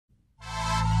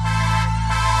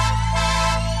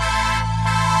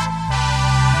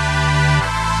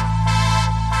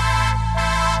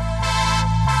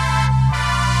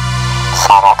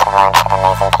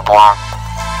amazing to do.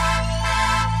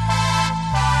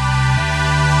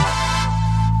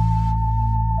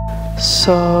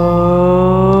 So,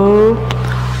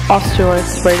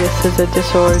 osteoarthritis is a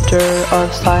disorder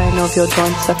of synovial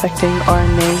joints affecting our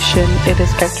nation. It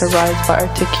is characterized by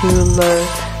articular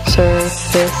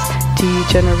surface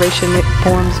degeneration. It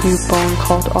forms new bone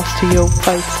called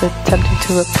osteophytes, attempting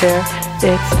to repair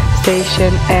its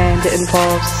station, and it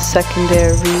involves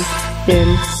secondary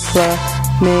inflammation.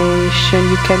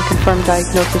 You can confirm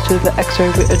diagnosis to the x-ray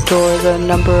with a door. The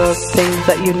number of things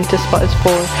that you need to spot is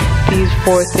 4. These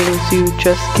 4 things you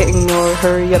just can't ignore.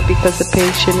 Hurry up because the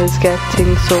patient is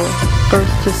getting sore.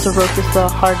 First is cirrhosis, the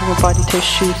hardening of body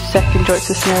tissue. Second, joint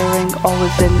snaring,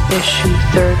 always an issue.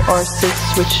 Third are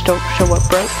cysts, which don't show up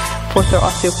bright. Fourth are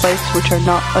osteophytes, which are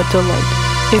not a delight.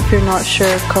 If you're not sure,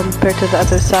 compare to the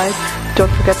other side.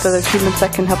 Don't forget the other treatments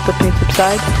that can help the pain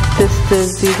subside. This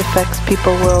disease affects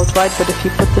people worldwide, but if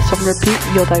you put this on repeat,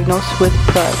 you'll diagnose with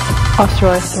pride.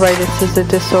 Osteoarthritis is a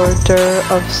disorder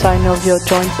of synovial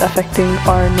joints affecting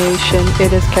our nation.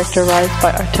 It is characterized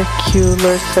by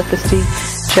articular surface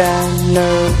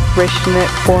degeneration.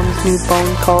 It forms new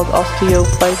bone called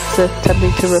osteophytes,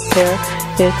 attempting to repair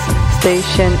its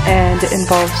station, and it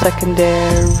involves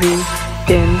secondary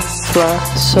inflammation.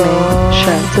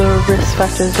 The risk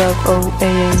factors of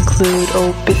OA include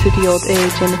obesity, old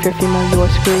age, and if you're female, you are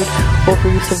screwed.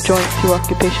 Overuse of joints through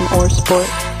occupation or sport.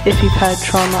 If you've had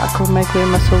trauma, acromegaly, or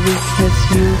muscle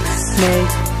weakness, you may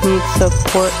need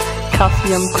support.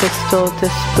 Calcium crystal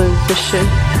disposition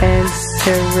and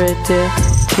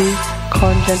heredity,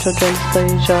 congenital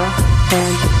dysplasia,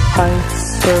 and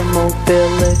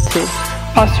hypermobility.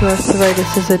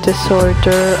 Osteoarthritis is a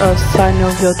disorder of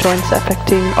synovial joints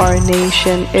affecting our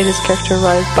nation. It is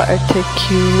characterized by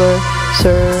articular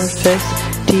surface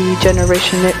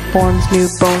degeneration. It forms new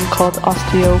bone called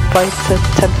osteophytes,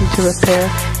 attempting to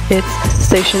repair its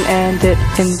station, and it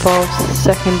involves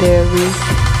secondary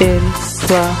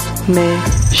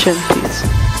inflammation. Peace.